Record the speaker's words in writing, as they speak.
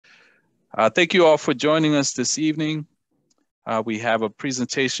Thank you all for joining us this evening. We have a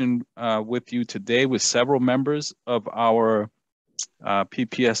presentation with you today with several members of our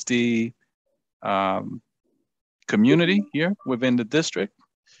PPSD community here within the district.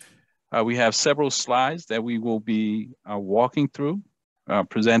 We have several slides that we will be walking through,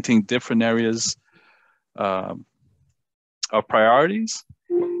 presenting different areas of priorities.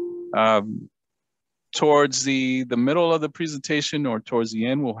 Towards the middle of the presentation or towards the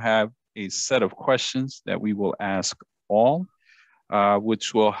end, we'll have a set of questions that we will ask all,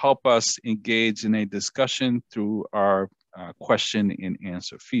 which will help us engage in a discussion through our question and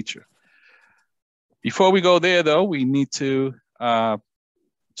answer feature. Before we go there though, we need to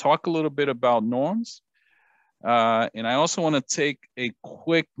talk a little bit about norms. And I also want to take a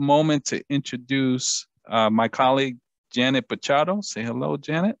quick moment to introduce my colleague, Janet Pachado. Say hello,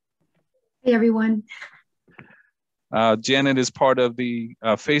 Janet. Hey, everyone. Janet is part of the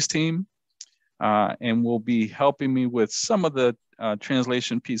FACE team and will be helping me with some of the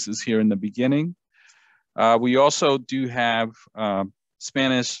translation pieces here in the beginning. We also do have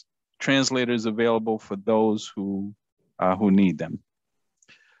Spanish translators available for those who need them.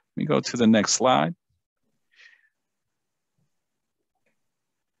 Let me go to the next slide.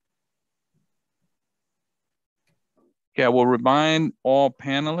 Okay, I will remind all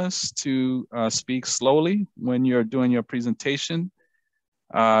panelists to speak slowly when you're doing your presentation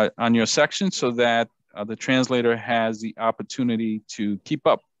on your section so that the translator has the opportunity to keep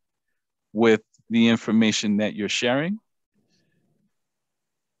up with the information that you're sharing.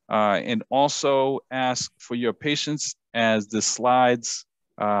 And also ask for your patience as the slides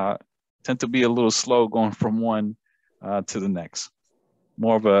tend to be a little slow going from one to the next.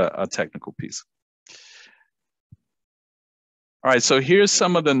 More of a technical piece. All right, so here's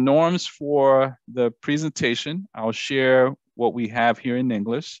some of the norms for the presentation. I'll share what we have here in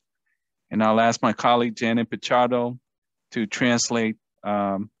English, and I'll ask my colleague, Janet Pichardo, to translate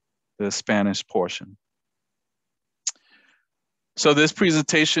the Spanish portion. So this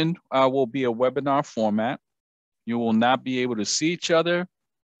presentation will be a webinar format. You will not be able to see each other,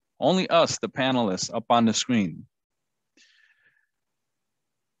 only us, the panelists, up on the screen.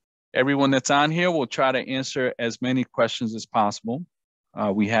 Everyone that's on here will try to answer as many questions as possible.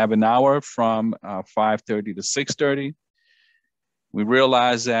 We have an hour from 5:30 to 6:30. We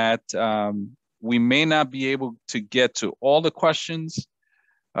realize that we may not be able to get to all the questions,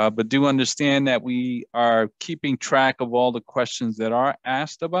 but do understand that we are keeping track of all the questions that are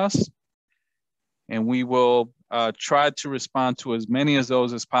asked of us. And we will try to respond to as many of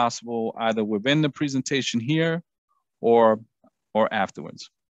those as possible, either within the presentation here or afterwards.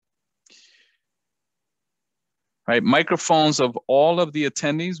 All right, microphones of all of the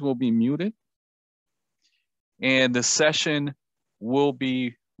attendees will be muted, and the session will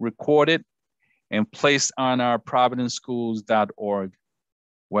be recorded and placed on our providenceschools.org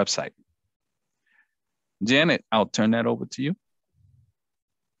website. Janet, I'll turn that over to you.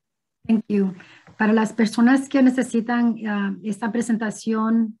 Thank you. Para las personas que necesitan esta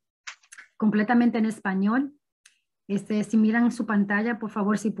presentación completamente en español, si miran su pantalla, por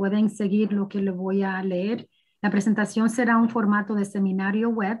favor, si pueden seguir lo que le voy a leer. La presentación será un formato de seminario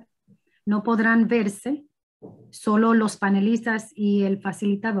web. No podrán verse solo los panelistas y el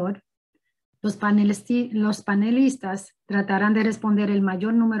facilitador. Los panelistas tratarán de responder el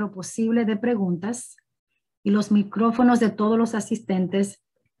mayor número posible de preguntas y los micrófonos de todos los asistentes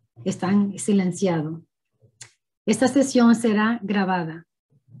están silenciados. Esta sesión será grabada.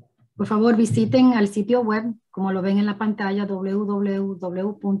 Por favor, visiten al sitio web, como lo ven en la pantalla,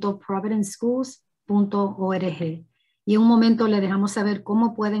 www.providenceschools.org. Y en un momento le dejamos saber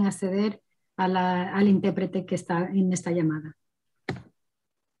cómo pueden acceder al intérprete que está en esta llamada.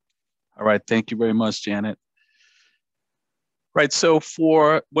 All right, thank you very much, Janet. Right, so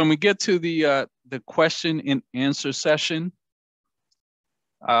for when we get to the question and answer session,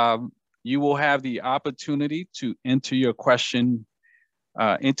 you will have the opportunity to enter your question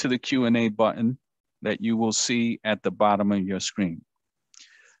into the Q&A button that you will see at the bottom of your screen.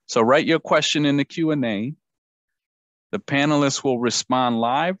 So write your question in the Q&A. The panelists will respond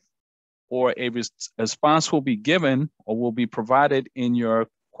live, or a response will be given or will be provided in your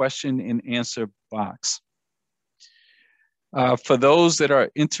question and answer box. For those that are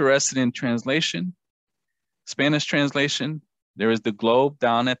interested in translation, Spanish translation, there is the globe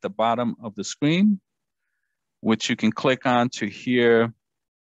down at the bottom of the screen, which you can click on to hear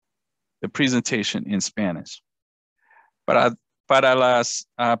the presentation in Spanish. Para las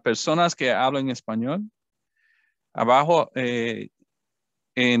personas que hablan español, abajo,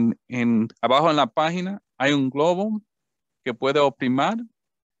 abajo en la página hay un globo que puede oprimir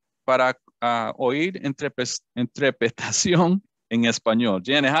para oír interpretación en español.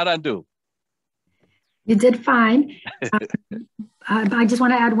 Janet, how'd I do? You did fine. I just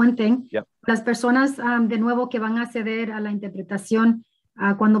want to add one thing. Yep. Las personas, de nuevo, que van a acceder a la interpretación,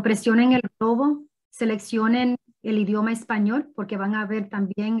 cuando presionen el globo, seleccionen el idioma español, porque van a ver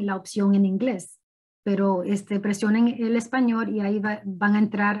también la opción en inglés. Pero presionen el español y ahí van a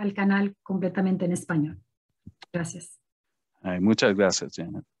entrar al canal completamente en español. Gracias. All right, muchas gracias,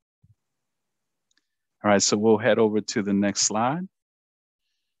 Janet. All right, so we'll head over to the next slide.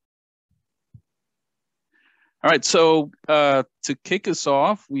 All right, so to kick us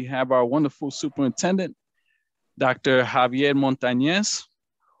off, we have our wonderful superintendent, Dr. Javier Montañez,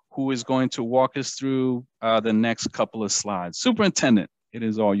 who is going to walk us through the next couple of slides. Superintendent, it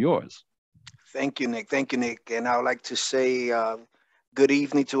is all yours. Thank you, Nick. Thank you, Nick. And I would like to say good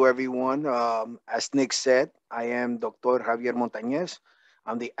evening to everyone. As Nick said, I am Dr. Javier Montañez.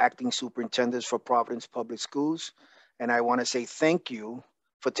 I'm the acting superintendent for Providence Public Schools. And I want to say thank you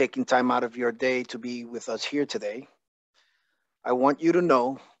for taking time out of your day to be with us here today. I want you to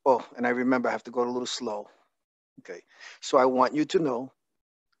know, oh, and I remember I have to go a little slow. Okay, so I want you to know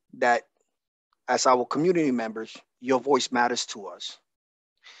that as our community members, your voice matters to us.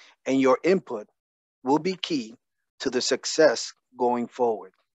 And your input will be key to the success going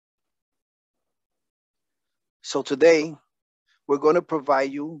forward. So today, we're going to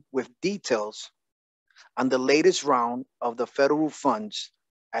provide you with details on the latest round of the federal funds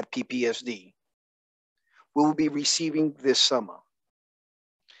at PPSD we will be receiving this summer.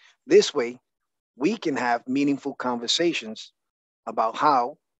 This way, we can have meaningful conversations about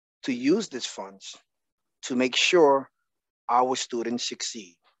how to use these funds to make sure our students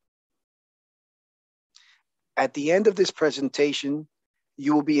succeed. At the end of this presentation,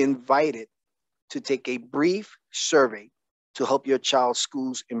 you will be invited to take a brief survey to help your child's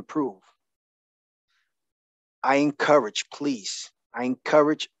schools improve. I encourage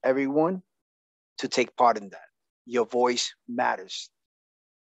everyone to take part in that. Your voice matters.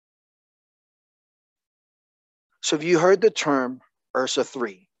 So you heard the term ESSER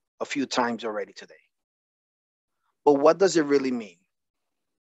 3 a few times already today. But what does it really mean?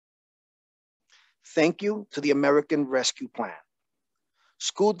 Thank you to the American Rescue Plan.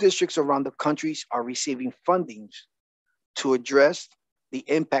 School districts around the country are receiving fundings to address the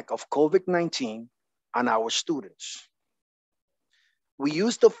impact of COVID-19 on our students. We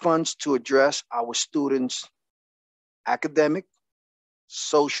use the funds to address our students' academic,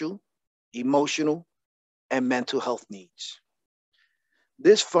 social, emotional, and mental health needs.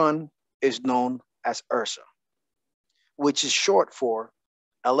 This fund is known as ESSER, which is short for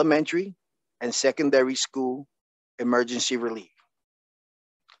Elementary and Secondary School Emergency Relief.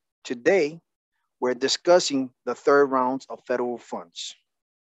 Today, we're discussing the third round of federal funds.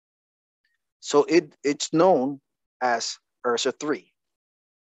 So it's known as ESSER 3.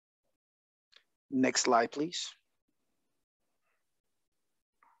 Next slide, please.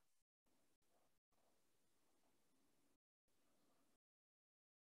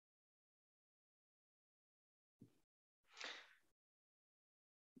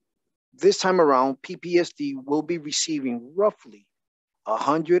 This time around, PPSD will be receiving roughly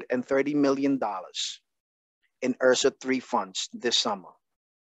 $130 million in ESSER 3 funds this summer.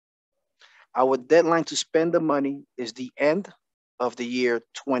 Our deadline to spend the money is the end of the year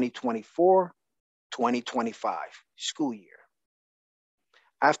 2024-2025 school year.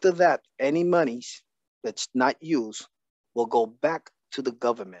 After that, any monies that's not used will go back to the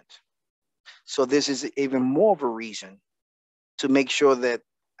government. So this is even more of a reason to make sure that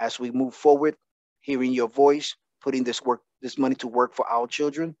as we move forward, hearing your voice, putting this money to work for our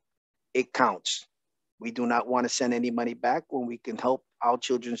children, it counts. We do not want to send any money back when we can help our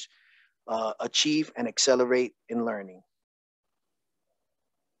children achieve and accelerate in learning.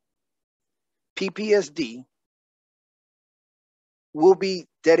 PPSD will be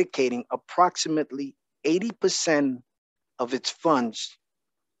dedicating approximately 80% of its funds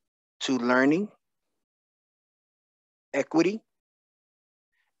to learning, equity,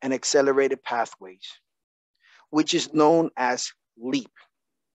 and accelerated pathways, which is known as LEAP.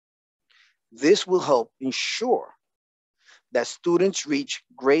 This will help ensure that students reach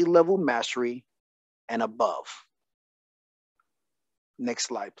grade level mastery and above. Next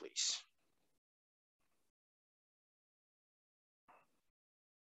slide, please.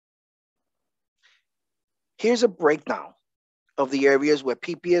 Here's a breakdown of the areas where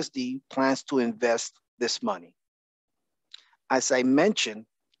PPSD plans to invest this money. As I mentioned,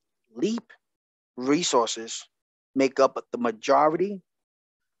 LEAP resources make up the majority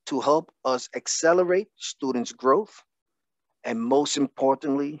to help us accelerate students' growth and, most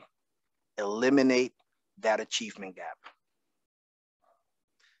importantly, eliminate that achievement gap.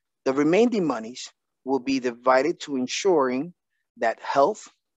 The remaining monies will be divided to ensuring that health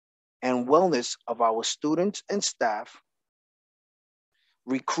and wellness of our students and staff,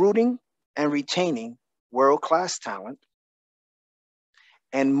 recruiting and retaining world-class talent,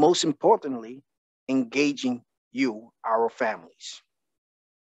 and most importantly, engaging you, our families.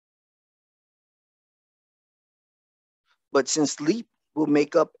 But since LEAP will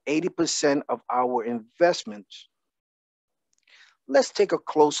make up 80% of our investments, let's take a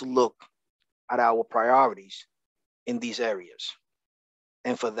closer look at our priorities in these areas.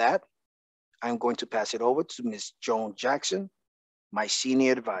 And for that, I'm going to pass it over to Ms. Joan Jackson, my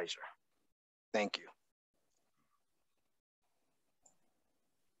senior advisor. Thank you.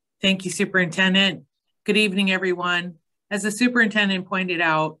 Thank you, Superintendent. Good evening, everyone. As the superintendent pointed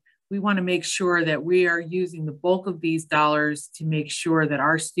out, we want to make sure that we are using the bulk of these dollars to make sure that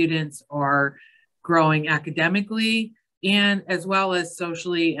our students are growing academically and as well as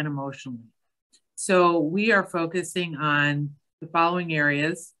socially and emotionally. So we are focusing on the following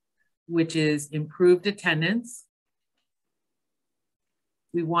areas, which is improved attendance.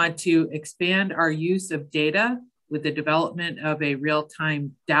 We want to expand our use of data with the development of a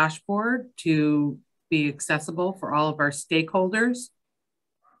real-time dashboard to be accessible for all of our stakeholders.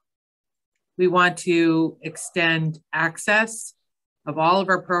 We want to extend access of all of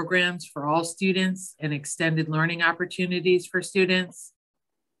our programs for all students and extended learning opportunities for students.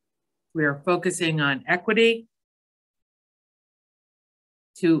 We are focusing on equity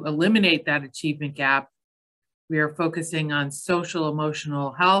to eliminate that achievement gap. We are focusing on social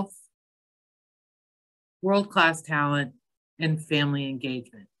emotional health, world-class talent, and family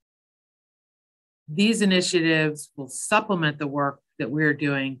engagement. These initiatives will supplement the work that we're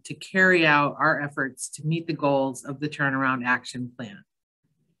doing to carry out our efforts to meet the goals of the Turnaround Action Plan.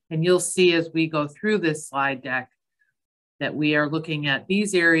 And you'll see as we go through this slide deck that we are looking at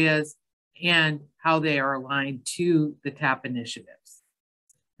these areas and how they are aligned to the TAP initiatives.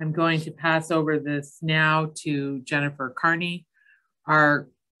 I'm going to pass over this now to Jennifer Carney, our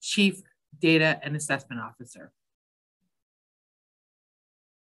Chief Data and Assessment Officer.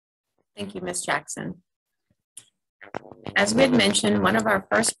 Thank you, Ms. Jackson. As we had mentioned, one of our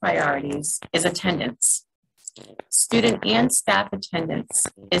first priorities is attendance. Student and staff attendance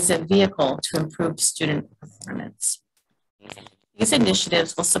is a vehicle to improve student performance. These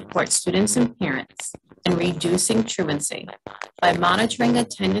initiatives will support students and parents in reducing truancy by monitoring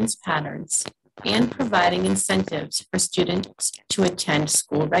attendance patterns and providing incentives for students to attend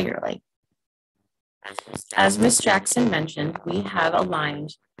school regularly. As Ms. Jackson mentioned, we have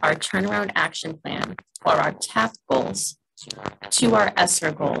aligned our Turnaround Action Plan, or our TAP goals, to our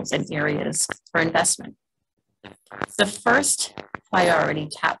ESSER goals and areas for investment. The first priority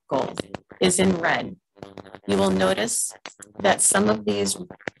TAP goal is in red. You will notice that some of these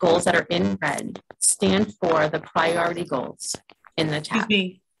goals that are in red stand for the priority goals in the TAP. Excuse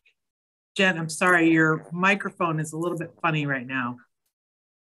me, Jen, I'm sorry, your microphone is a little bit funny right now.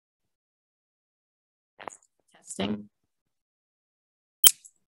 Testing.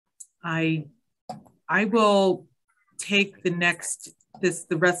 I will take the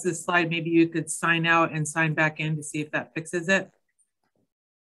rest of the slide. Maybe you could sign out and sign back in to see if that fixes it.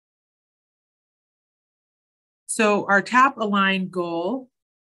 So our TAP aligned goal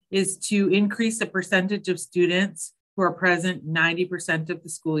is to increase the percentage of students who are present 90% of the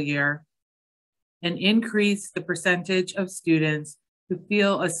school year and increase the percentage of students who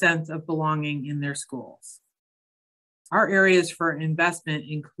feel a sense of belonging in their schools. Our areas for investment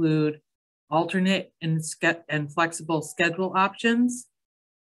include alternate and flexible schedule options,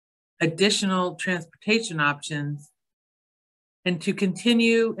 additional transportation options, and to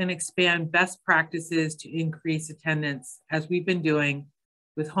continue and expand best practices to increase attendance, as we've been doing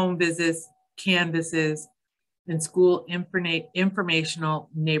with home visits, canvases, and school informational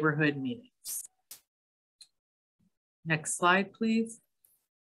neighborhood meetings. Next slide, please.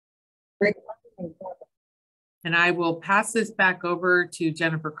 And I will pass this back over to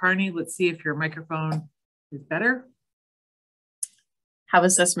Jennifer Carney. Let's see if your microphone is better. How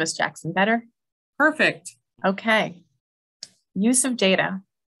is this, Ms. Jackson? Better? Perfect. Okay. Use of data.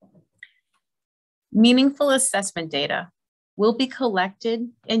 Meaningful assessment data will be collected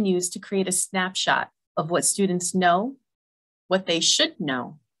and used to create a snapshot of what students know, what they should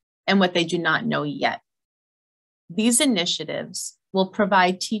know, and what they do not know yet. These initiatives will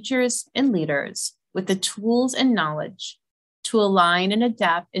provide teachers and leaders with the tools and knowledge to align and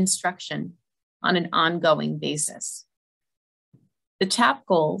adapt instruction on an ongoing basis. The TAP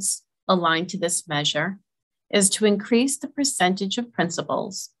goals aligned to this measure is to increase the percentage of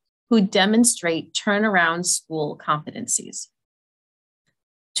principals who demonstrate turnaround school competencies.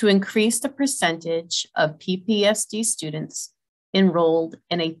 To increase the percentage of PPSD students enrolled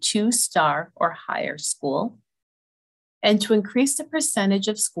in a 2-star or higher school, and to increase the percentage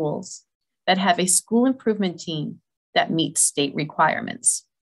of schools that have a school improvement team that meets state requirements.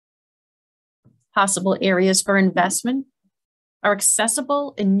 Possible areas for investment are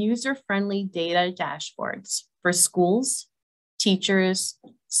accessible and user-friendly data dashboards for schools, teachers,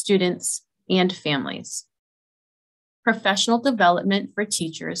 students, and families. Professional development for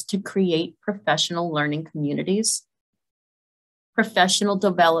teachers to create professional learning communities. Professional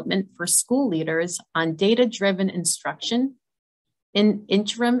development for school leaders on data-driven instruction in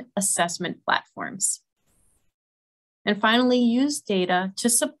interim assessment platforms. And finally, use data to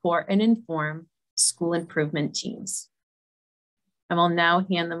support and inform school improvement teams. I will now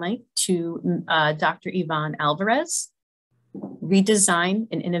hand the mic to Dr. Yvonne Alvarez, Redesign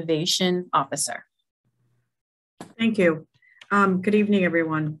and Innovation Officer. Thank you. Good evening,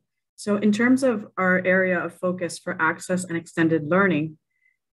 everyone. So in terms of our area of focus for access and extended learning,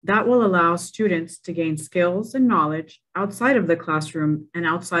 that will allow students to gain skills and knowledge outside of the classroom and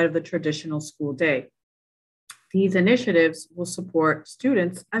outside of the traditional school day. These initiatives will support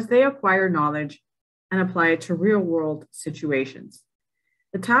students as they acquire knowledge and apply it to real-world situations.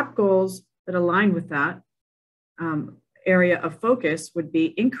 The top goals that align with that area of focus would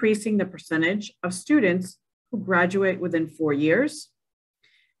be increasing the percentage of students who graduate within 4 years,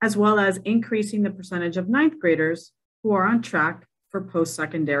 as well as increasing the percentage of 9th graders who are on track for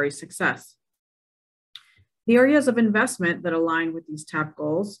post-secondary success. The areas of investment that align with these top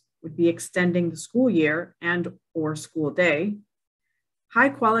goals would be extending the school year and/or school day,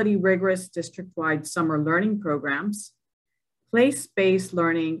 high-quality, rigorous district-wide summer learning programs, place-based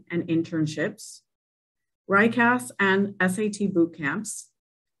learning and internships, RICAS and SAT boot camps,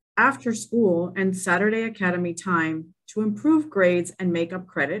 after school and Saturday Academy time to improve grades and make up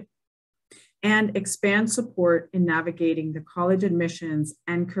credit, and expand support in navigating the college admissions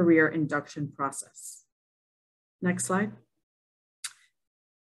and career induction process. Next slide.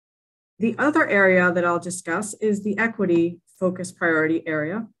 The other area that I'll discuss is the equity focus priority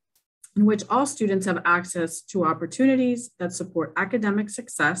area, in which all students have access to opportunities that support academic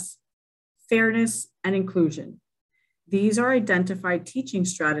success, fairness, and inclusion. These are identified teaching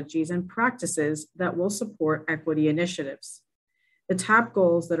strategies and practices that will support equity initiatives. The top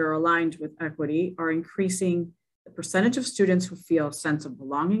goals that are aligned with equity are increasing the percentage of students who feel a sense of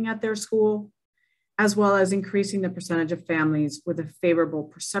belonging at their school, as well as increasing the percentage of families with a favorable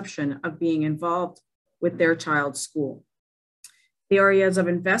perception of being involved with their child's school. The areas of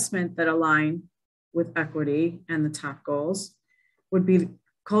investment that align with equity and the top goals would be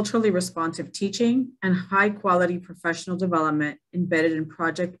culturally responsive teaching and high quality professional development embedded in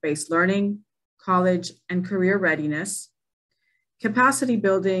project-based learning, college and career readiness, capacity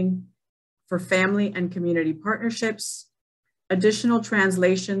building for family and community partnerships, additional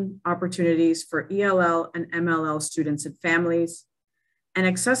translation opportunities for ELL and MLL students and families, and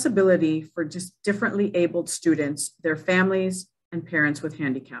accessibility for just differently abled students, their families, and parents with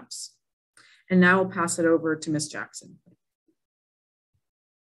handicaps. And now I'll pass it over to Ms. Jackson.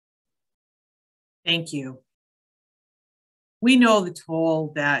 Thank you. We know the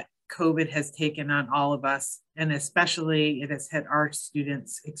toll that COVID has taken on all of us, and especially it has hit our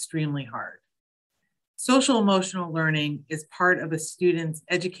students extremely hard. Social emotional learning is part of a student's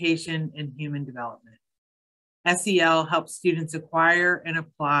education and human development. SEL helps students acquire and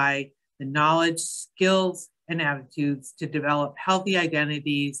apply the knowledge, skills, and attitudes to develop healthy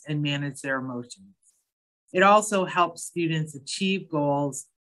identities and manage their emotions. It also helps students achieve goals,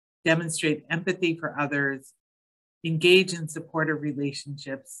 demonstrate empathy for others, engage in supportive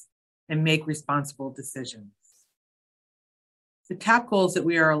relationships, and make responsible decisions. The top goals that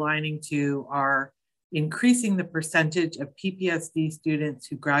we are aligning to are increasing the percentage of PPSD students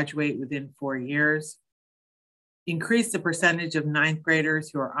who graduate within 4 years, increase the percentage of 9th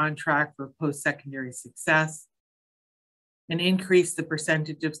graders who are on track for post-secondary success, and increase the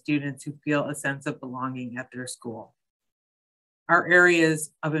percentage of students who feel a sense of belonging at their school. Our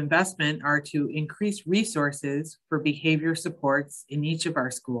areas of investment are to increase resources for behavior supports in each of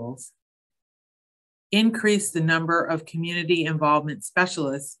our schools, increase the number of community involvement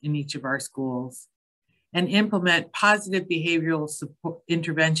specialists in each of our schools, and implement positive behavioral support,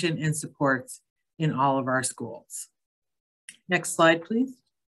 intervention and supports in all of our schools. Next slide, please.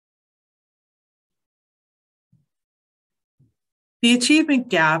 The achievement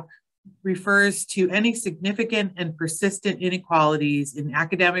gap refers to any significant and persistent inequalities in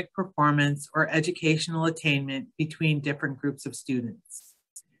academic performance or educational attainment between different groups of students.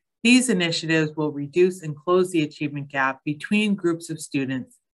 These initiatives will reduce and close the achievement gap between groups of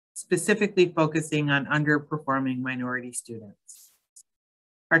students, specifically focusing on underperforming minority students.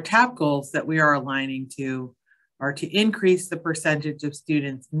 Our TAP goals that we are aligning to are to increase the percentage of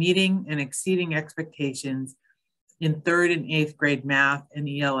students meeting and exceeding expectations in 3rd and 8th grade math and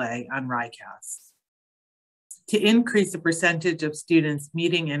ELA on RICAS, to increase the percentage of students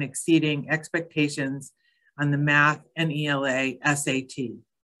meeting and exceeding expectations on the math and ELA SAT,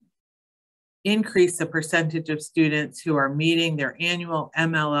 increase the percentage of students who are meeting their annual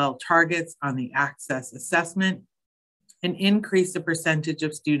MLL targets on the Access Assessment, and increase the percentage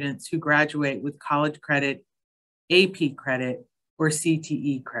of students who graduate with college credit, AP credit, or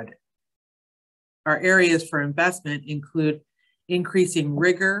CTE credit. Our areas for investment include increasing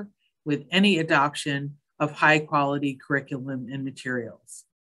rigor with any adoption of high quality curriculum and materials,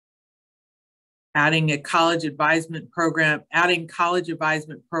 adding college advisement program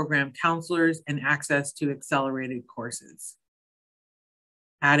counselors and access to accelerated courses,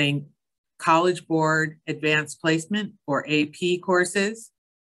 adding College Board Advanced Placement or AP courses,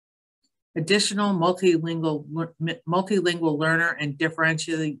 additional multilingual learner and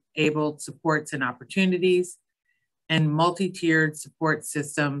differentially abled supports and opportunities, and multi-tiered support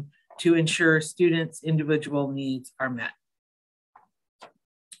system to ensure students' individual needs are met.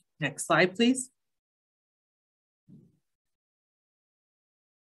 Next slide, please.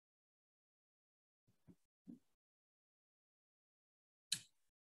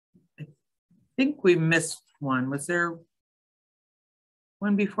 I think we missed one. Was there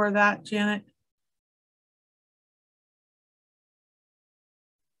one before that, Janet?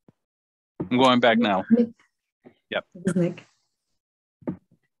 I'm going back now. Yep. Nick.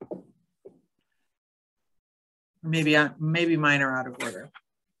 Maybe mine are out of order.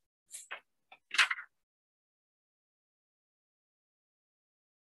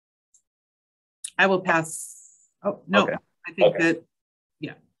 I will pass. Oh, no, okay. I think that,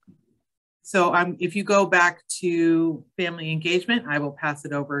 yeah. So if you go back to family engagement, I will pass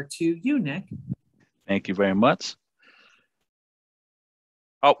it over to you, Nick. Thank you very much.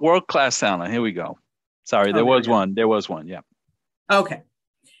 Oh, world-class talent, here we go. Sorry, there was one, yeah. Okay.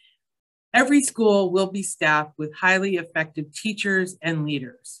 Every school will be staffed with highly effective teachers and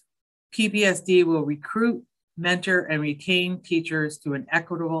leaders. PBSD will recruit, mentor, and retain teachers through an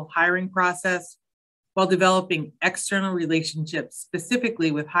equitable hiring process while developing external relationships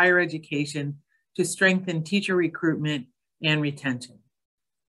specifically with higher education to strengthen teacher recruitment and retention.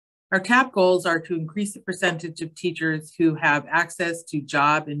 Our TAP goals are to increase the percentage of teachers who have access to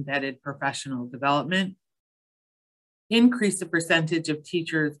job-embedded professional development, increase the percentage of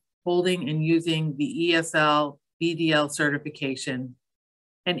teachers holding and using the ESL BDL certification,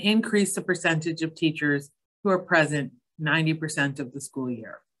 and increase the percentage of teachers who are present 90% of the school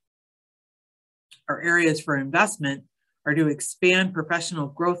year. Our areas for investment are to expand professional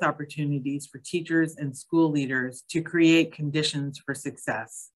growth opportunities for teachers and school leaders to create conditions for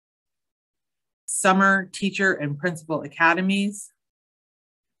success. Summer teacher and principal academies.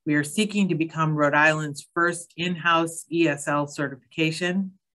 We are seeking to become Rhode Island's first in-house ESL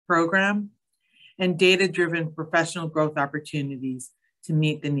certification program, and data-driven professional growth opportunities to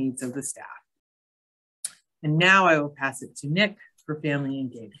meet the needs of the staff. And now I will pass it to Nick for family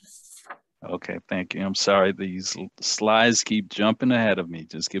engagement. Okay, thank you. I'm sorry, these slides keep jumping ahead of me.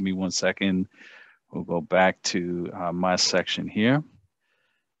 Just give me 1 second. We'll go back to my section here.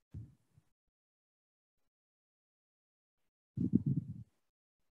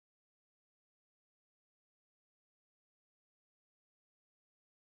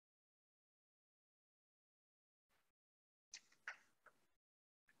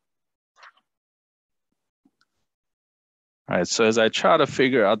 All right, so as I try to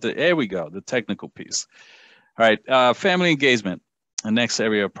figure out there we go, the technical piece. All right, family engagement, the next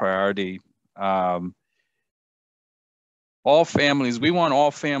area of priority. All families, we want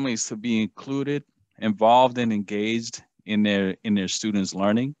all families to be included, involved, and engaged in their students'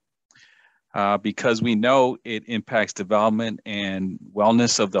 learning because we know it impacts development and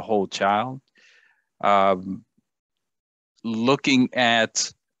wellness of the whole child. Looking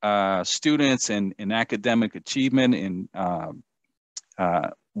at students and academic achievement and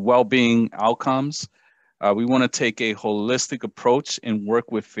well-being outcomes. We want to take a holistic approach and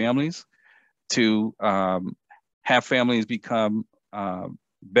work with families to have families become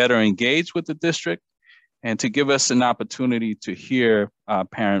better engaged with the district and to give us an opportunity to hear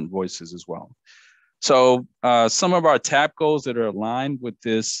parent voices as well. So some of our TAP goals that are aligned with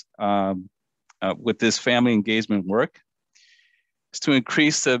this family engagement work is to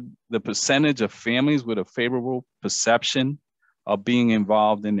increase the percentage of families with a favorable perception of being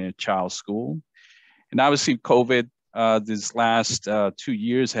involved in their child's school. And obviously COVID this last 2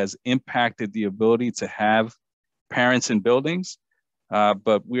 years has impacted the ability to have parents in buildings,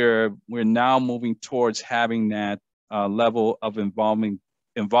 but we're now moving towards having that level of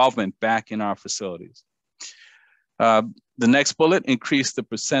involvement back in our facilities. The next bullet, increase the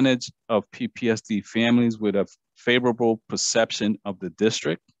percentage of PPSD families with a favorable perception of the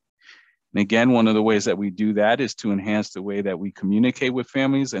district. And again, one of the ways that we do that is to enhance the way that we communicate with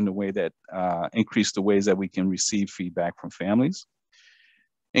families and the way that increase the ways that we can receive feedback from families.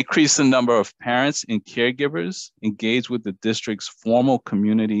 Increase the number of parents and caregivers engaged with the district's formal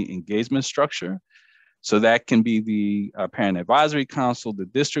community engagement structure. So that can be the Parent Advisory Council, the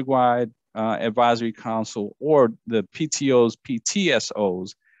district-wide Advisory Council, or the PTOs,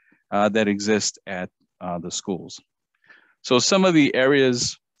 PTSOs that exist at the schools. So some of the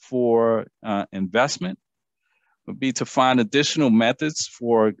areas for investment would be to find additional methods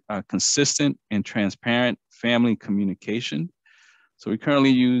for consistent and transparent family communication. So we currently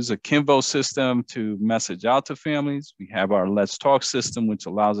use a Kinvo system to message out to families. We have our Let's Talk system, which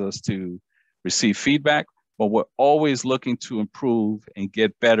allows us to receive feedback, but we're always looking to improve and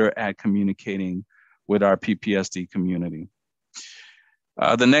get better at communicating with our PPSD community.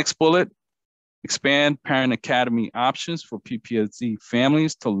 The next bullet, expand parent academy options for PPSD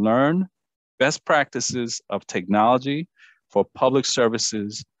families to learn best practices of technology for public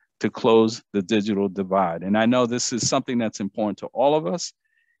services to close the digital divide. And I know this is something that's important to all of us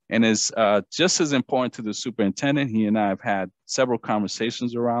and is just as important to the superintendent. He and I have had several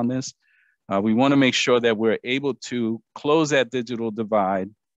conversations around this. We want to make sure that we're able to close that digital divide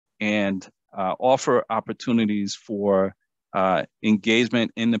and offer opportunities for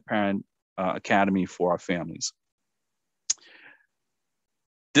engagement in the parent academy for our families.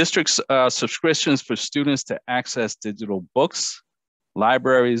 District's subscriptions for students to access digital books,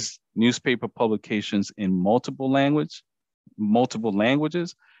 libraries, newspaper publications in multiple languages.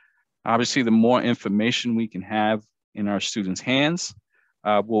 Obviously, the more information we can have in our students' hands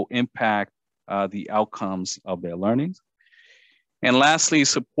will impact the outcomes of their learning. And lastly,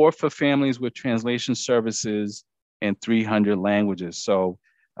 support for families with translation services in 300 languages. So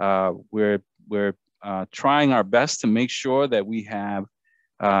we're trying our best to make sure that we have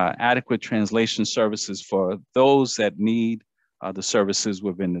adequate translation services for those that need the services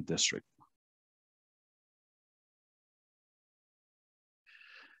within the district.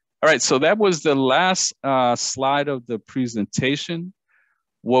 All right, so that was the last slide of the presentation.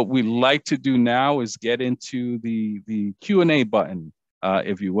 What we like to do now is get into the Q&A button,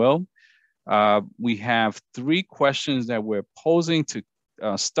 if you will. We have 3 questions that we're posing to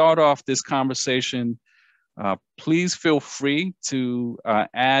start off this conversation. Please feel free to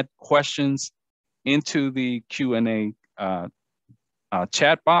add questions into the Q&A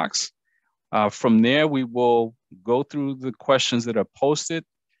chat box. From there, we will go through the questions that are posted,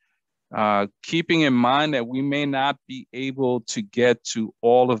 keeping in mind that we may not be able to get to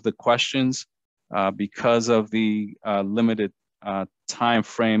all of the questions because of the limited time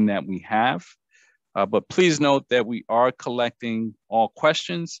frame that we have. But please note that we are collecting all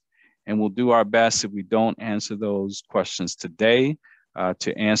questions, and we'll do our best if we don't answer those questions today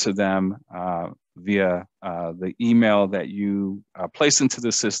to answer them via the email that you placed into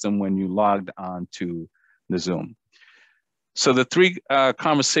the system when you logged on to the Zoom. So the 3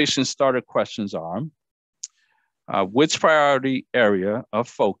 conversation starter questions are, which priority area of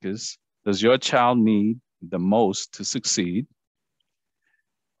focus does your child need the most to succeed?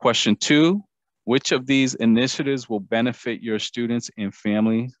 Question 2, which of these initiatives will benefit your students and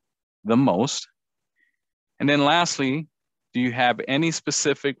family the most? And then lastly, do you have any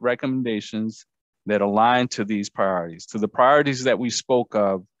specific recommendations that align to these priorities, to the priorities that we spoke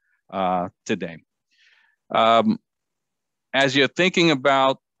of today? As you're thinking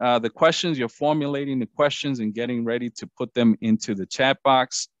about the questions, you're formulating the questions and getting ready to put them into the chat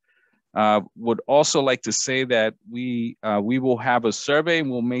box. Would also like to say that we will have a survey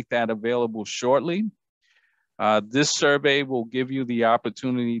and we'll make that available shortly. This survey will give you the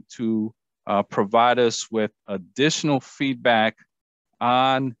opportunity to provide us with additional feedback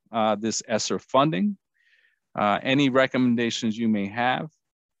on this ESSER funding. Any recommendations you may have,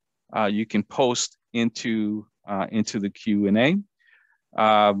 you can post into the Q&A.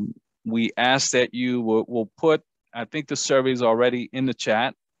 We ask that you will put, I think the survey is already in the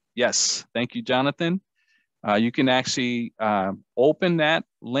chat. Yes, thank you, Jonathan. You can actually open that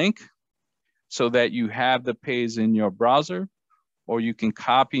link so that you have the page in your browser, or you can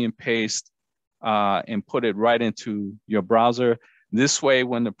copy and paste and put it right into your browser. This way,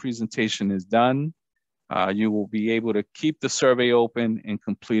 when the presentation is done, you will be able to keep the survey open and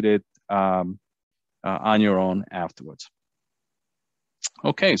complete it on your own afterwards.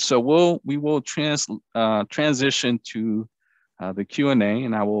 Okay, so we will transition to the Q&A,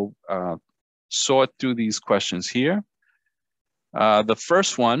 and I will sort through these questions here. The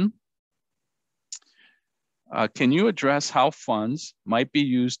first one, can you address how funds might be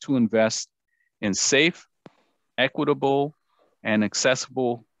used to invest in safe, equitable, and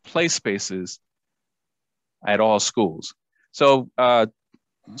accessible play spaces at all schools? So,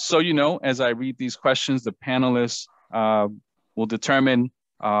 you know, as I read these questions, the panelists will determine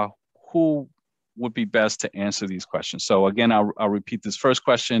who would be best to answer these questions. So again, I'll repeat this first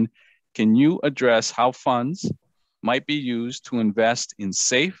question. Can you address how funds might be used to invest in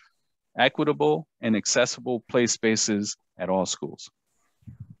safe, equitable, and accessible play spaces at all schools?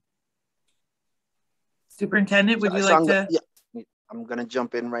 Superintendent, would you like to? Yeah, I'm gonna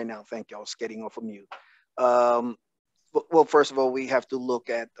jump in right now. Thank you. I was getting off of mute. Well, first of all, we have to look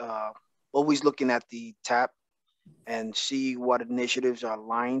at, always looking at the TAP and see what initiatives are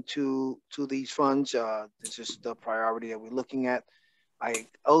aligned to these funds. This is the priority that we're looking at. I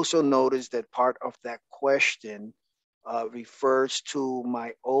also noticed that part of that question refers to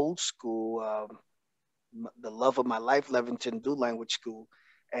my old school, the love of my life, Leventon Dual Language School.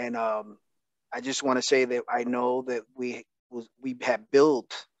 And I just want to say that I know that we have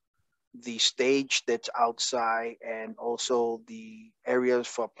built the stage that's outside and also the areas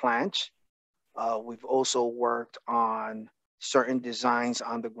for plants. We've also worked on certain designs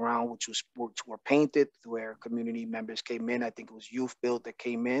on the ground, which were painted, where community members came in. I think it was Youth Build that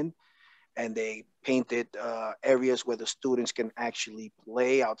came in, and they painted areas where the students can actually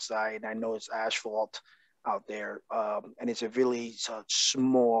play outside. I know it's asphalt out there, and it's a really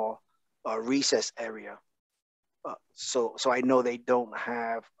small recess area. So I know they don't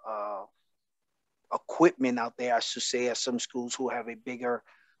have equipment out there, as to say, as some schools who have a bigger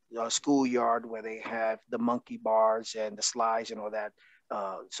schoolyard where they have the monkey bars and the slides and all that.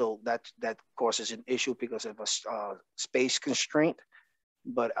 So that causes an issue because of a space constraint,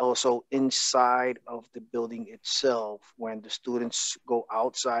 but also inside of the building itself, when the students go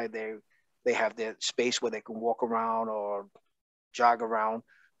outside, they have their space where they can walk around or jog around.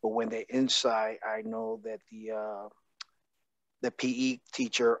 But when they're inside, I know that the PE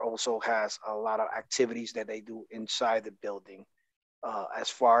teacher also has a lot of activities that they do inside the building. As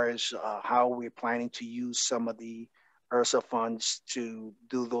far as how we're planning to use some of the ESSER funds to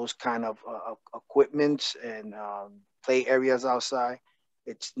do those kind of equipment and play areas outside,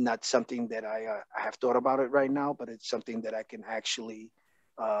 it's not something that I have thought about it right now, but it's something that I can actually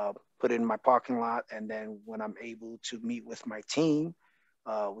put in my parking lot. And then when I'm able to meet with my team,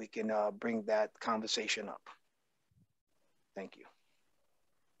 we can bring that conversation up. Thank you.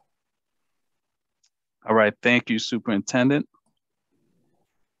 All right, thank you, Superintendent.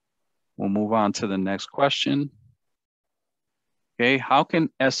 We'll move on to the next question. Okay, how can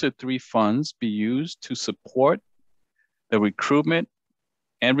ESSER 3 funds be used to support the recruitment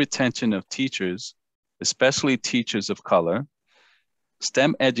and retention of teachers, especially teachers of color,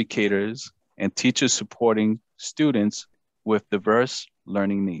 STEM educators, and teachers supporting students with diverse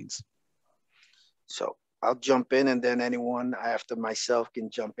learning needs? So I'll jump in, and then anyone after myself can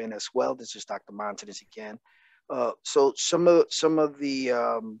jump in as well. This is Dr. Montanez again. So some of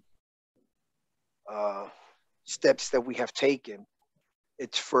the steps that we have taken,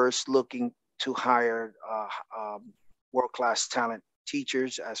 it's first looking to hire world-class talent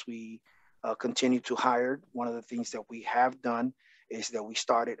teachers as we continue to hire. One of the things that we have done is that we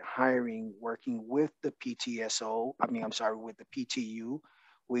started hiring, working with the PTSO, with the PTU.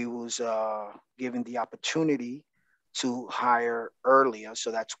 We was given the opportunity to hire earlier.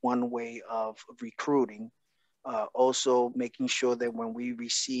 So that's one way of recruiting. Also making sure that when we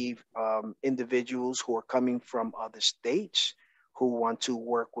receive individuals who are coming from other states who want to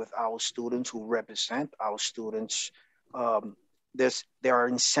work with our students, who represent our students, there are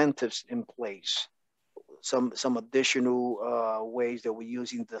incentives in place. Some additional ways that we're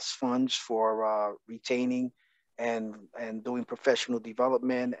using these funds for retaining and doing professional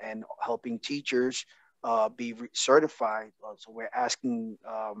development and helping teachers be certified. So we're asking,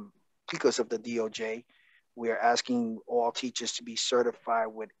 because of the DOJ, we're asking all teachers to be certified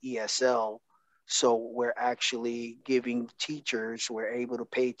with ESL. So we're actually giving teachers, we're able to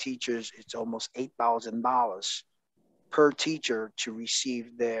pay teachers, it's almost $8,000 per teacher to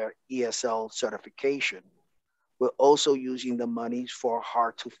receive their ESL certification. We're also using the monies for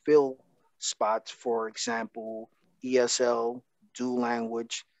hard to fill spots, for example, ESL, dual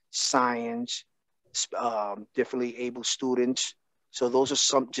language, science, differently able students. So those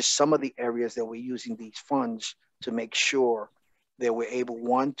are just some of the areas that we're using these funds to make sure that we're able,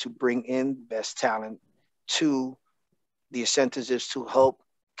 one, to bring in best talent, two, the incentives is to help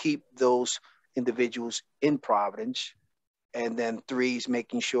keep those individuals in Providence, and then three is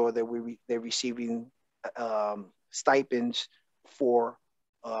making sure that they're receiving stipends for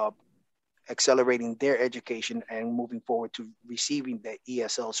accelerating their education and moving forward to receiving the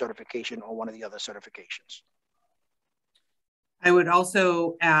ESL certification or one of the other certifications. I would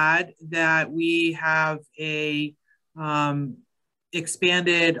also add that we have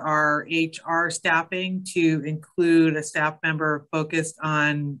expanded our HR staffing to include a staff member focused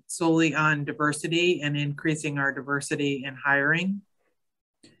solely on diversity and increasing our diversity in hiring.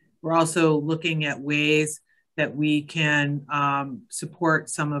 We're also looking at ways that we can support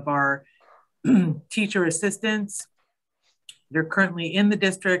some of our teacher assistants. They're currently in the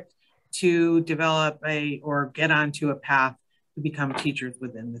district to develop or get onto a path to become teachers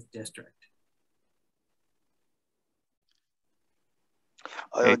within this district.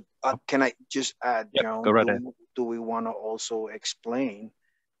 Can I just add, yep, Joan, go right ahead. Do we want to also explain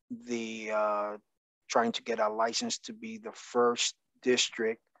the trying to get our license to be the first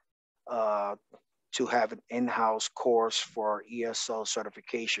district to have an in-house course for ESL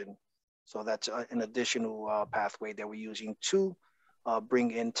certification? So that's an additional pathway that we're using to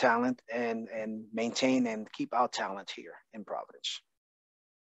bring in talent and maintain and keep our talent here in Providence.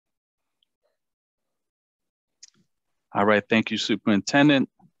 All right, thank you, Superintendent.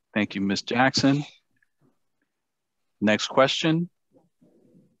 Thank you, Ms. Jackson. Next question.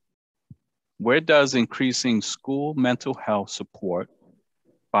 Where does increasing school mental health support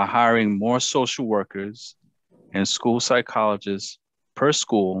by hiring more social workers and school psychologists per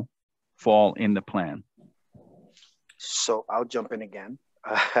school fall in the plan? So I'll jump in again.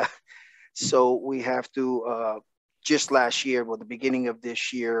 So we have to, just last year, well, the beginning of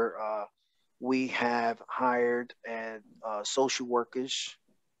this year, we have hired social workers,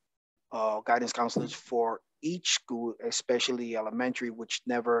 guidance counselors for each school, especially elementary, which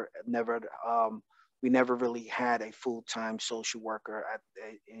we never really had a full-time social worker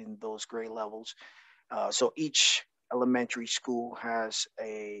in those grade levels. So each elementary school has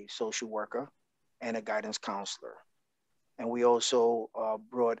a social worker and a guidance counselor. And we also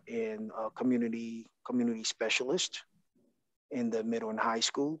brought in a community specialist in the middle and high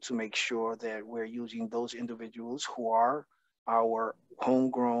school to make sure that we're using those individuals who are our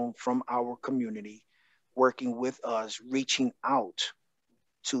homegrown from our community, working with us, reaching out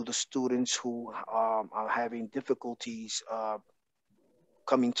to the students who are having difficulties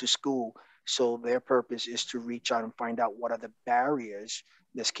coming to school. So their purpose is to reach out and find out what are the barriers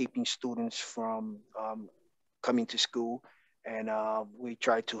that's keeping students from coming to school. And we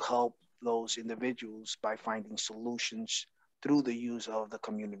try to help those individuals by finding solutions through the use of the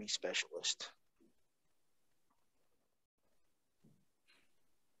community specialist.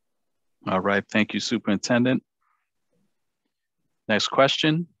 All right, thank you, Superintendent. Next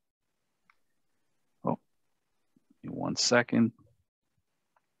question. Oh, give me 1 second.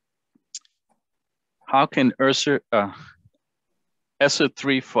 How can ESSER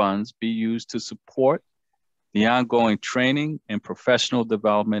 3 funds be used to support the ongoing training and professional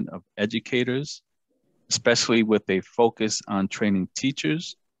development of educators, especially with a focus on training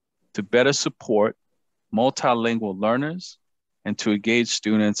teachers to better support multilingual learners and to engage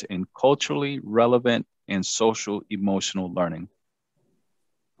students in culturally relevant and social emotional learning?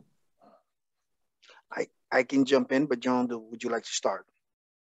 I can jump in, but Joan, would you like to start?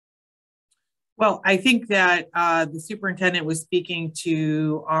 Well, I think that the superintendent was speaking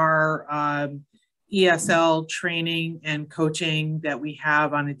to our ESL training and coaching that we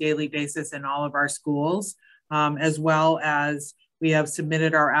have on a daily basis in all of our schools, as well as we have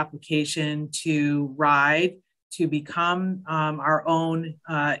submitted our application to RIDE to become our own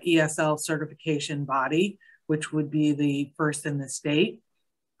ESL certification body, which would be the first in the state.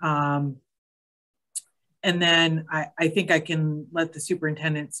 And then I think I can let the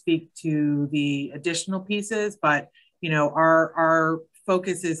superintendent speak to the additional pieces, but our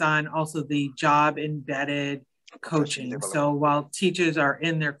focus is on also the job embedded coaching. So while teachers are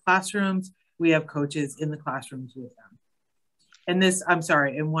in their classrooms, we have coaches in the classrooms with them. And this, I'm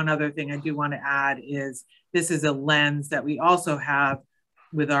sorry, and one other thing I do want to add is this is a lens that we also have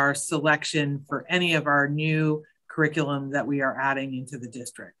with our selection for any of our new curriculum that we are adding into the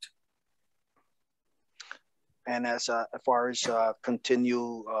district. And as far as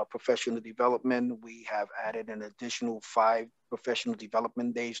continue professional development, we have added an additional 5 professional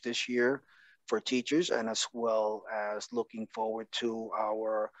development days this year for teachers, and as well as looking forward to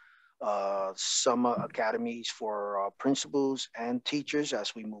our summer academies for principals and teachers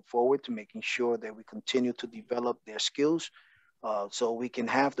as we move forward to making sure that we continue to develop their skills so we can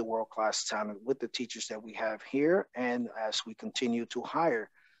have the world-class talent with the teachers that we have here. And as we continue to hire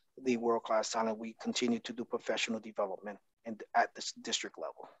the world-class talent, we continue to do professional development at this district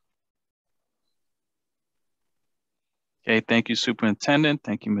level. Okay, thank you, Superintendent.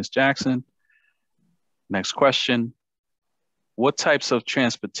 Thank you, Ms. Jackson. Next question. What types of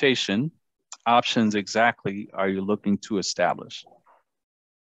transportation options exactly are you looking to establish?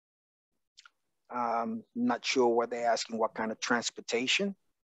 Not sure what they're asking, what kind of transportation?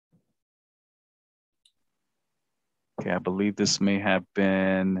 Okay, I believe this may have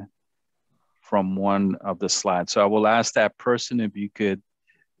been from one of the slides. So I will ask that person if you could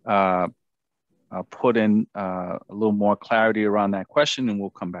put in a little more clarity around that question, and we'll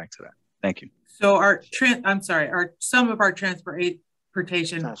come back to that. Thank you. So some of our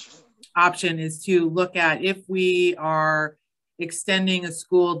transportation option is to look at if we are extending a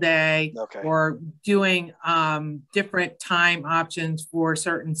school day or doing different time options for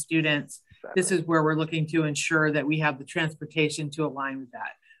certain students. This is where we're looking to ensure that we have the transportation to align with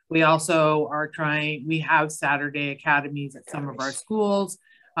that. We also are we have Saturday academies at some of our schools.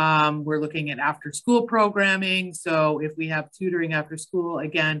 We're looking at after school programming. So if we have tutoring after school,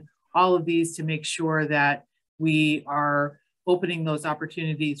 again, all of these to make sure that we are opening those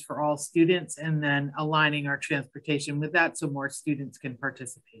opportunities for all students and then aligning our transportation with that so more students can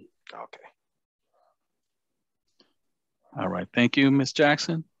participate. Okay. All right, thank you, Ms.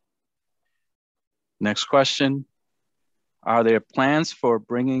 Jackson. Next question. Are there plans for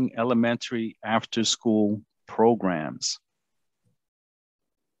bringing elementary after-school programs?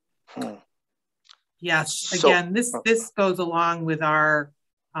 Yes, again, this goes along with our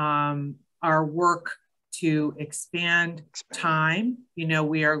work to expand time. You know,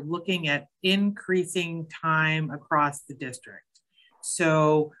 we are looking at increasing time across the district.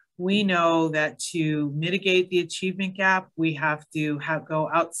 So we know that to mitigate the achievement gap, we have to go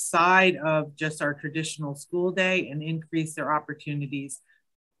outside of just our traditional school day and increase their opportunities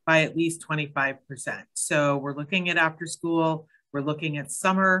by at least 25%. So we're looking at after school, we're looking at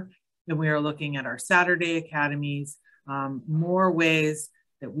summer, and we are looking at our Saturday academies, more ways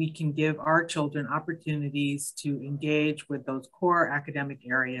that we can give our children opportunities to engage with those core academic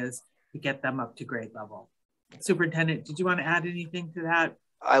areas to get them up to grade level. Superintendent, did you want to add anything to that?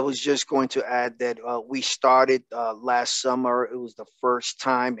 I was just going to add that we started last summer. It was the first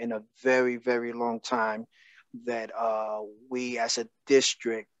time in a very, very long time that we as a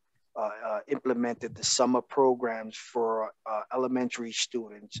district implemented the summer programs for elementary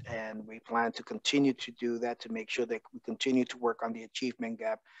students. And we plan to continue to do that to make sure that we continue to work on the achievement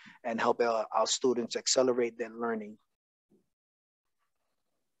gap and help our students accelerate their learning.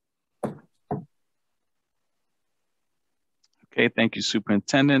 Okay, thank you,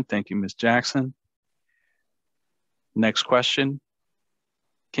 Superintendent. Thank you, Ms. Jackson. Next question.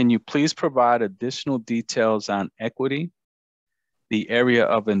 Can you please provide additional details on equity, the area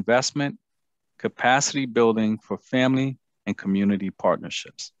of investment, capacity building for family and community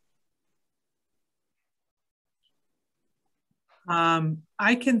partnerships?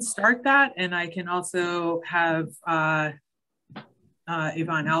 I can start that, and I can also have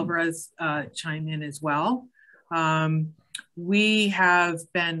Yvonne Alvarez chime in as well. We have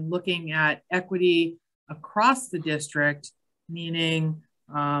been looking at equity across the district, meaning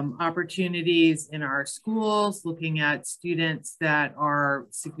opportunities in our schools, looking at students that are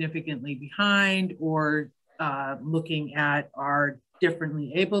significantly behind, or looking at our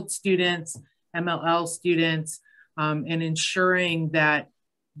differently abled students, MLL students, and ensuring that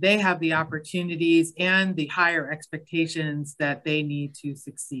they have the opportunities and the higher expectations that they need to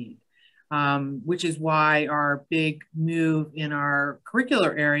succeed. Which is why our big move in our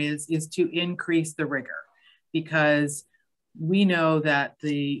curricular areas is to increase the rigor, because we know that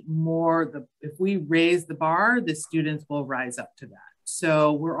if we raise the bar, the students will rise up to that.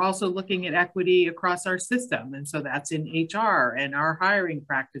 So we're also looking at equity across our system. And so that's in HR and our hiring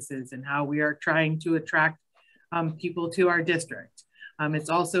practices and how we are trying to attract people to our district. It's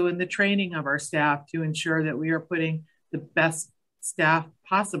also in the training of our staff to ensure that we are putting the best staff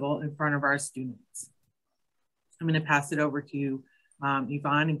possible in front of our students. I'm going to pass it over to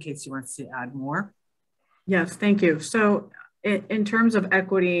Yvonne in case she wants to add more. Yes, thank you. So in terms of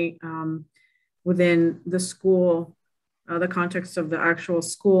equity within the school, the context of the actual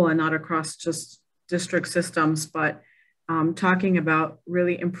school and not across just district systems, but talking about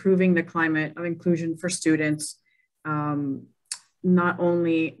really improving the climate of inclusion for students, not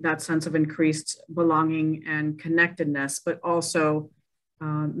only that sense of increased belonging and connectedness, but also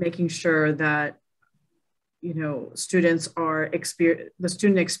making sure that, you know, the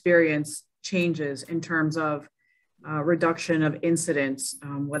student experience changes in terms of reduction of incidents,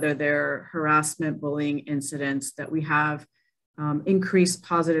 whether they're harassment, bullying incidents, that we have increased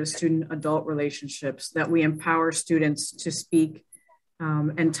positive student-adult relationships, that we empower students to speak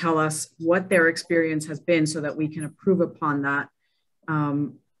and tell us what their experience has been so that we can improve upon that.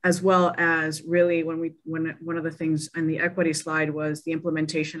 As well as really when one of the things on the equity slide was the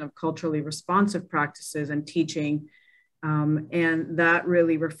implementation of culturally responsive practices and teaching. And that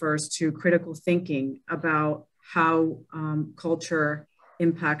really refers to critical thinking about how culture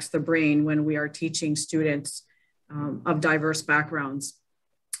impacts the brain when we are teaching students of diverse backgrounds,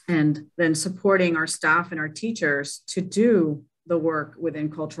 and then supporting our staff and our teachers to do the work within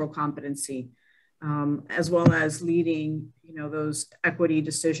cultural competency, as well as leading, you know, those equity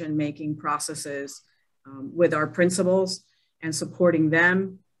decision-making processes with our principals and supporting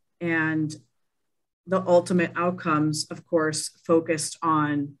them. And the ultimate outcomes, of course, focused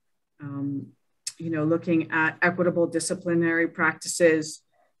on, you know, looking at equitable disciplinary practices,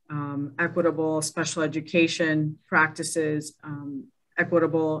 equitable special education practices,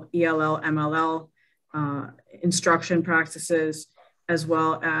 equitable ELL, MLL instruction practices, as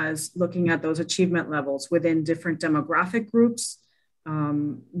well as looking at those achievement levels within different demographic groups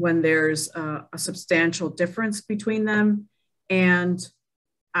when there's a substantial difference between them, and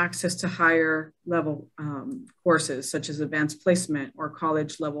access to higher level courses such as advanced placement or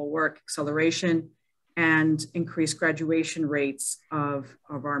college level work acceleration, and increased graduation rates of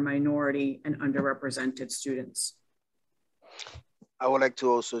our minority and underrepresented students. I would like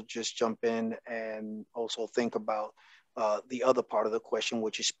to also just jump in and also think about the other part of the question,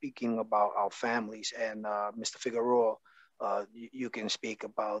 which is speaking about our families. And Mr. Figueroa, you can speak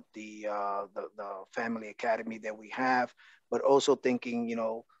about the family academy that we have, but also thinking, you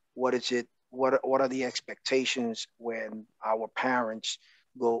know, what are the expectations when our parents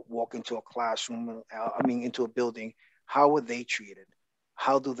walk into a classroom, into a building? How are they treated?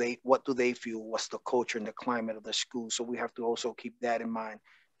 What do they feel? What's the culture and the climate of the school? So we have to also keep that in mind,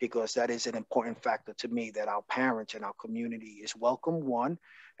 because that is an important factor to me, that our parents and our community is welcome, one,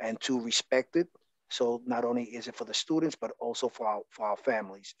 and two, respected. So not only is it for the students, but also for our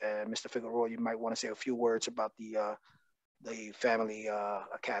families. Mr. Figueroa, you might want to say a few words about the Family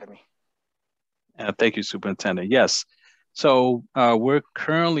Academy. Thank you, Superintendent. Yes. So we're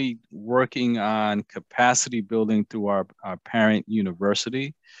currently working on capacity building through our parent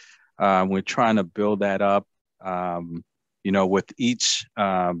university. We're trying to build that up, you know, with each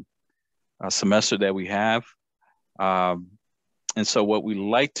semester that we have. And so what we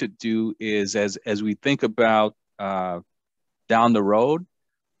like to do is, as we think about down the road,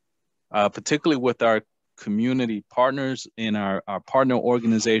 particularly with our community partners in our partner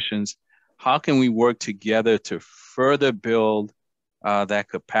organizations, how can we work together to further build that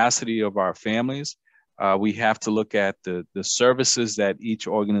capacity of our families? We have to look at the services that each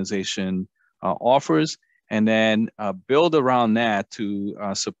organization offers, and then build around that to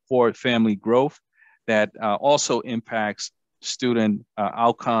support family growth that also impacts student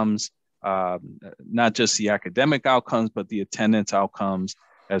outcomes, not just the academic outcomes, but the attendance outcomes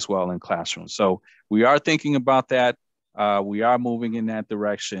as well in classrooms. So we are thinking about that. We are moving in that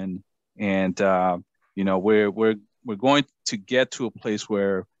direction. And you know, we're going to get to a place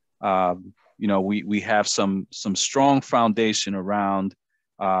where you know, we have some strong foundation around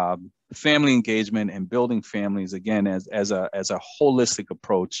family engagement and building families, again, as a holistic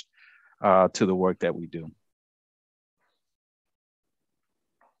approach to the work that we do.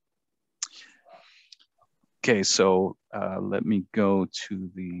 Okay, so let me go to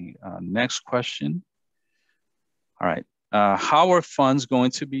the next question. All right. How are funds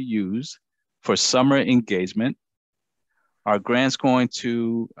going to be used for summer engagement? Are grants going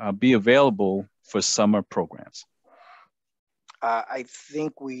to be available for summer programs? I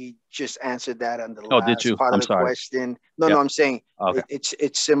think we just answered that on the last part of the sorry. question. No, I'm saying okay.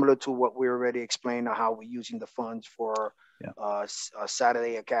 It's similar to what we already explained on how we're using the funds for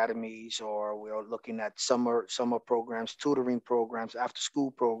Saturday academies, or we're looking at summer programs, tutoring programs, after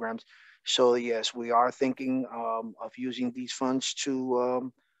school programs. So yes, we are thinking of using these funds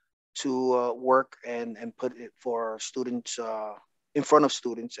to work and put it for students in front of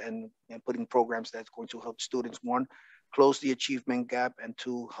students, and putting programs that's going to help students, one, close the achievement gap, and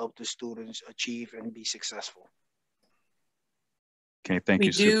two, help the students achieve and be successful. Okay, thank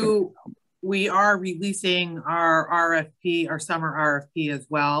you. We are releasing our RFP, our summer RFP as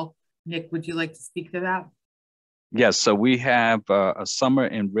well. Nick, would you like to speak to that? Yes, so we have a summer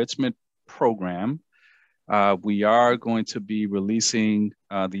enrichment program We are going to be releasing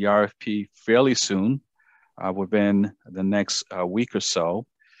the RFP fairly soon, within the next week or so.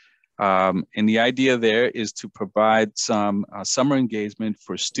 And the idea there is to provide some summer engagement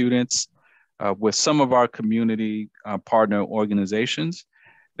for students with some of our community partner organizations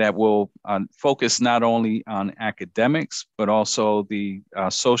that will focus not only on academics, but also the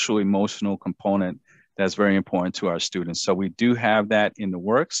social emotional component that's very important to our students. So we do have that in the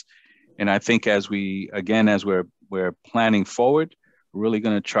works. And I think as we're planning forward, we're really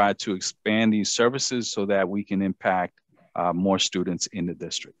going to try to expand these services so that we can impact more students in the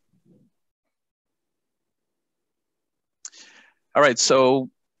district. All right, so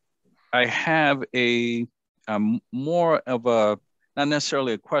I have a more of a, not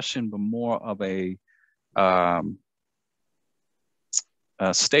necessarily a question, but more of a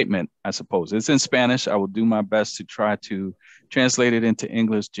statement, I suppose. It's in Spanish. I will do my best to try to translate it into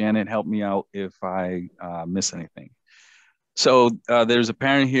English. Janet, help me out if I miss anything. So there's a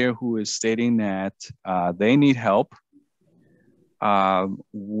parent here who is stating that they need help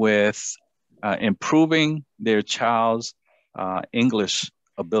with improving their child's English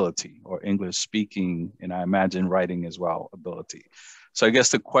ability, or English speaking, and I imagine writing as well, ability. So I guess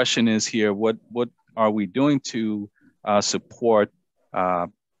the question is here, what are we doing to support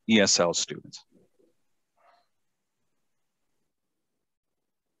ESL students?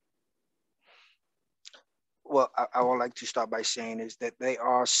 Well, I would like to start by saying is that there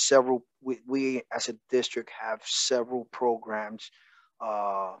are several, we as a district have several programs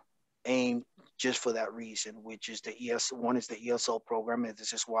aimed just for that reason, which is the one is the ESL program. And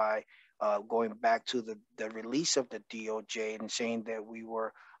this is why going back to the release of the DOJ and saying that we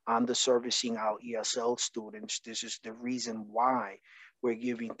were under servicing our ESL students, this is the reason why we're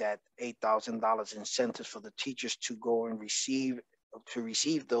giving that $8,000 incentives for the teachers to go and receive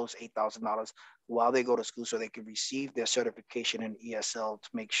those $8,000 while they go to school, so they can receive their certification in ESL, to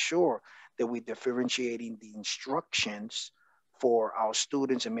make sure that we're differentiating the instructions for our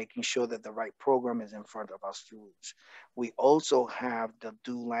students and making sure that the right program is in front of our students. We also have the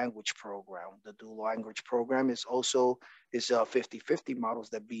dual language program. The dual language program is also 50-50 models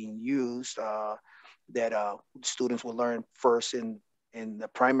that are being used that students will learn first in the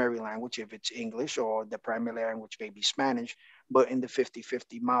primary language, if it's English, or the primary language may be Spanish. But in the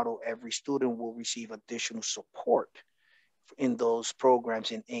 50-50 model, every student will receive additional support in those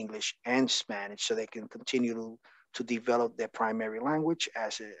programs in English and Spanish, so they can continue to develop their primary language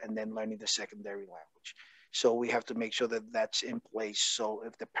and then learning the secondary language. So we have to make sure that that's in place. So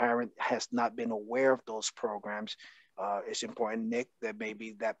if the parent has not been aware of those programs, it's important, Nick, that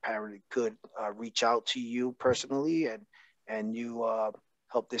maybe that parent could reach out to you personally, and you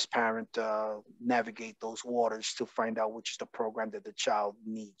help this parent navigate those waters to find out which is the program that the child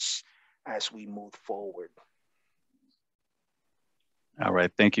needs as we move forward. All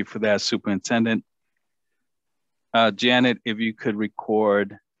right, thank you for that, Superintendent. Janet, if you could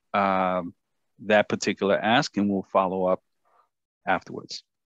record that particular ask, and we'll follow up afterwards.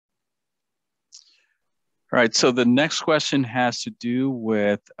 All right, so the next question has to do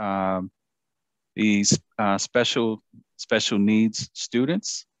with these special needs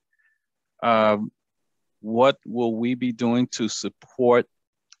students. What will we be doing to support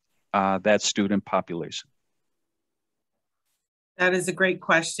that student population? That is a great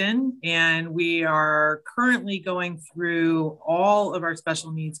question. And we are currently going through all of our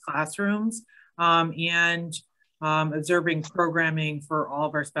special needs classrooms and observing programming for all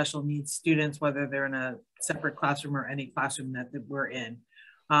of our special needs students, whether they're in a separate classroom or any classroom that we're in.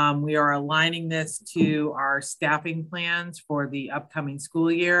 We are aligning this to our staffing plans for the upcoming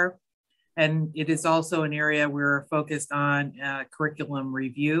school year. And it is also an area we're focused on curriculum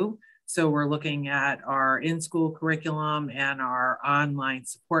review. So we're looking at our in-school curriculum and our online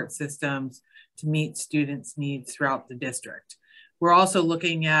support systems to meet students' needs throughout the district. We're also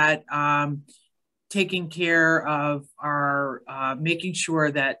looking at taking care of our, making sure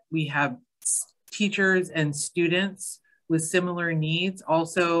that we have teachers and students with similar needs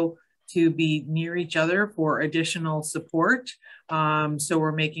also to be near each other for additional support. So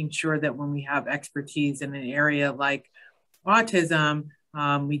we're making sure that when we have expertise in an area like autism,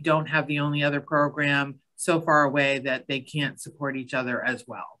 we don't have the only other program so far away that they can't support each other as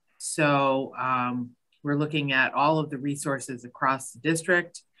well. So we're looking at all of the resources across the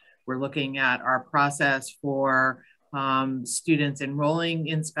district. We're looking at our process for students enrolling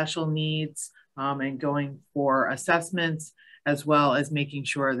in special needs and going for assessments, as well as making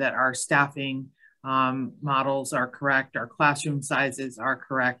sure that our staffing models are correct, our classroom sizes are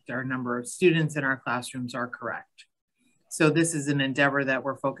correct, our number of students in our classrooms are correct. So this is an endeavor that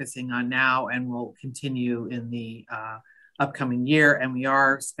we're focusing on now and will continue in the upcoming year. And we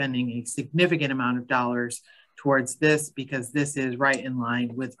are spending a significant amount of dollars towards this because this is right in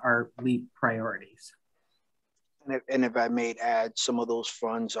line with our LEAP priorities. And if I may add, some of those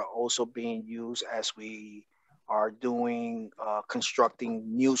funds are also being used as we are doing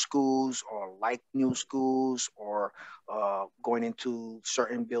constructing new schools or like new schools or going into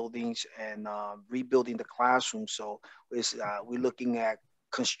certain buildings and rebuilding the classroom. So we're looking at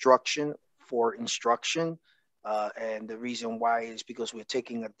construction for instruction. And the reason why is because we're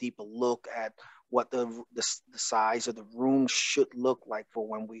taking a deeper look at what the size of the room should look like for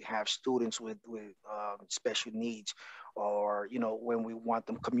when we have students with special needs, or when we want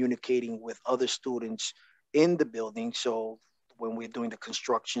them communicating with other students in the building. So when we're doing the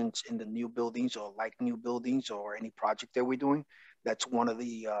constructions in the new buildings or like new buildings or any project that we're doing, that's one of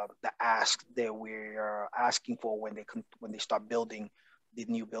the asks that we're asking for when they start building the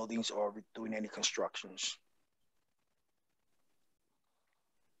new buildings or doing any constructions.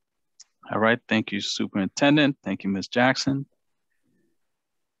 All right, thank you, Superintendent. Thank you, Ms. Jackson.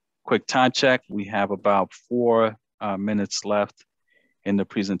 Quick time check. We have about 4 minutes left in the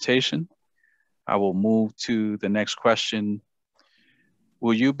presentation. I will move to the next question.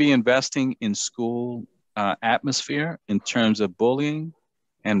 Will you be investing in school atmosphere in terms of bullying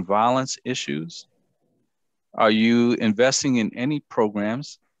and violence issues? Are you investing in any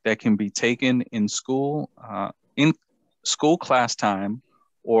programs that can be taken in school class time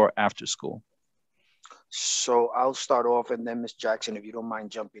or after school? So I'll start off, and then Ms. Jackson, if you don't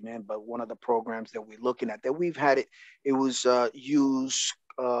mind jumping in. But one of the programs that we're looking at, that we've had it was used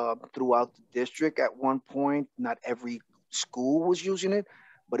throughout the district at one point. Not every school was using it,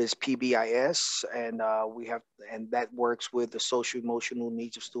 but it's PBIS, and and that works with the social emotional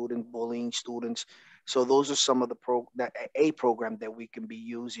needs of students, bullying students. So those are some of the program that we can be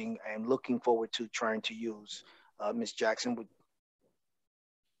using and looking forward to trying to use. Ms. Jackson, would.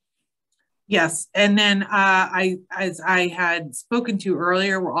 Yes, and then as I had spoken to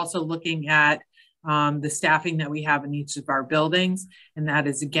earlier, we're also looking at the staffing that we have in each of our buildings. And that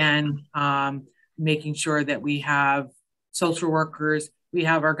is, again, making sure that we have social workers, we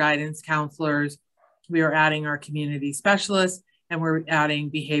have our guidance counselors, we are adding our community specialists, and we're adding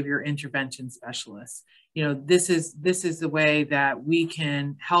behavior intervention specialists. This is the way that we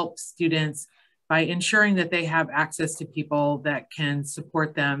can help students by ensuring that they have access to people that can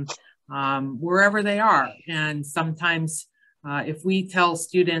support them wherever they are. And sometimes if we tell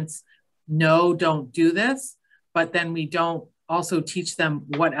students, no, don't do this, but then we don't also teach them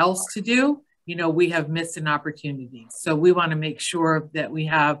what else to do, we have missed an opportunity. So we want to make sure that we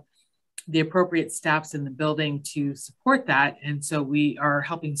have the appropriate staffs in the building to support that. And so we are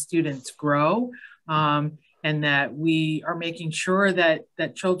helping students grow and that we are making sure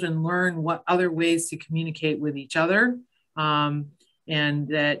that children learn what other ways to communicate with each other. And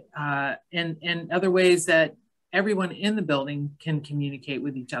that and other ways that everyone in the building can communicate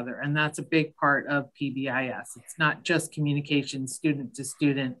with each other. And that's a big part of PBIS. It's not just communication student to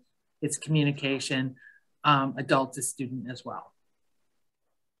student, it's communication adult to student as well.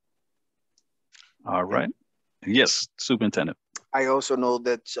 All right. Yes, Superintendent. I also know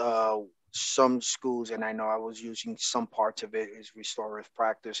that some schools, and I know I was using some parts of it, is restorative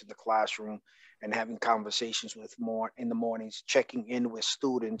practice in the classroom and having conversations with more in the mornings, checking in with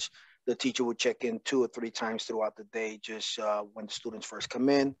students. The teacher would check in 2 or 3 times throughout the day, just when the students first come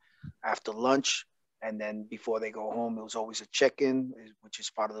in, after lunch, and then before they go home. It was always a check-in, which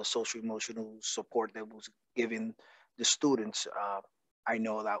is part of the social emotional support that was given the students. I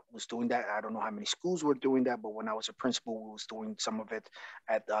know that was doing that. I don't know how many schools were doing that, but when I was a principal, we was doing some of it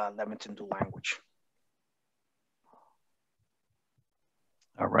at Leamington Do Language.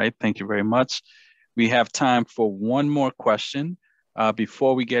 All right, thank you very much. We have time for one more question.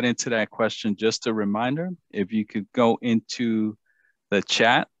 Before we get into that question, just a reminder, if you could go into the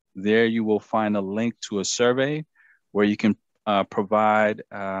chat, there you will find a link to a survey where you can provide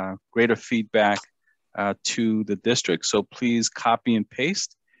greater feedback to the district. So please copy and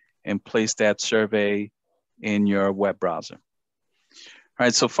paste and place that survey in your web browser. All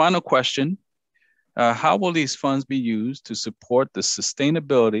right, so final question. How will these funds be used to support the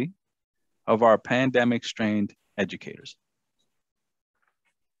sustainability of our pandemic-strained educators?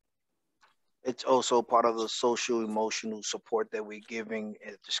 It's also part of the social emotional support that we're giving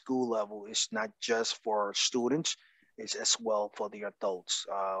at the school level. It's not just for students, it's as well for the adults.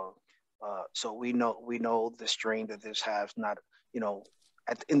 So we know the strain that this has, not,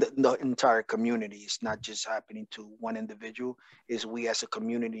 in the entire community. It's not just happening to one individual. Is we as a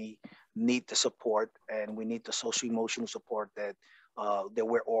community need the support, and we need the social emotional support that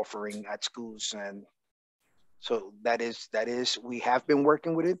we're offering at schools. And so that is we have been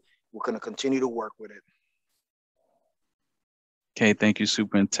working with it. We're going to continue to work with it. Okay, thank you,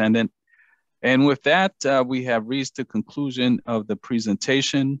 Superintendent. And with that, we have reached the conclusion of the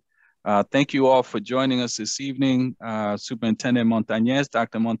presentation. Thank you all for joining us this evening. Superintendent Montañez,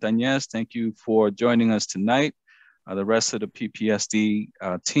 Dr. Montañez, thank you for joining us tonight, the rest of the PPSD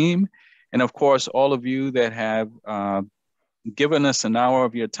team. And of course, all of you that have given us an hour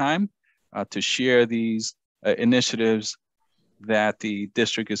of your time to share these initiatives that the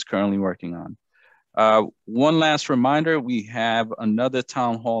district is currently working on. One last reminder, we have another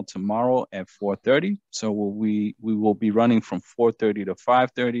town hall tomorrow at 4:30. So we will be running from 4:30 to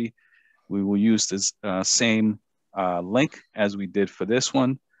 5:30. We will use this same link as we did for this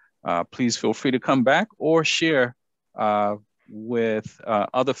one. Please feel free to come back or share with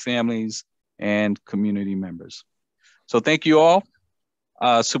other families and community members. So thank you all.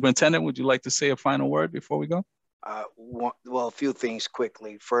 Superintendent, would you like to say a final word before we go? Well, a few things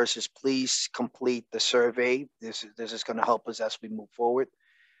quickly. First is please complete the survey. This is going to help us as we move forward.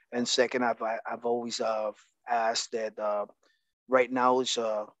 And second, I've always asked that right now is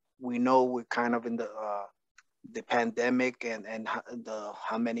we know we're kind of in the pandemic and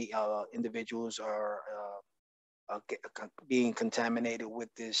how many individuals are being contaminated with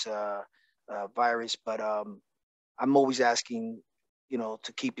this virus. But I'm always asking,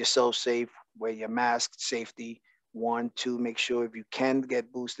 to keep yourself safe, wear your mask, safety. 1, 2, make sure if you can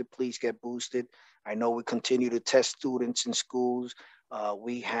get boosted, please get boosted. I know we continue to test students in schools.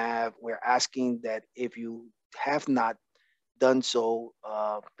 We're asking that if you have not done so,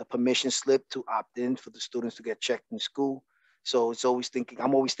 the permission slip to opt in for the students to get checked in school. So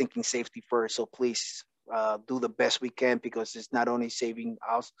I'm always thinking safety first. So please do the best we can, because it's not only saving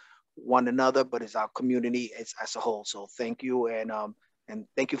us, one another, but it's our community as a whole. So thank you, and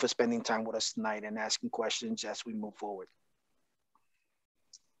thank you for spending time with us tonight and asking questions as we move forward.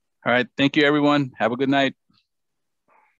 All right, thank you everyone. Have a good night.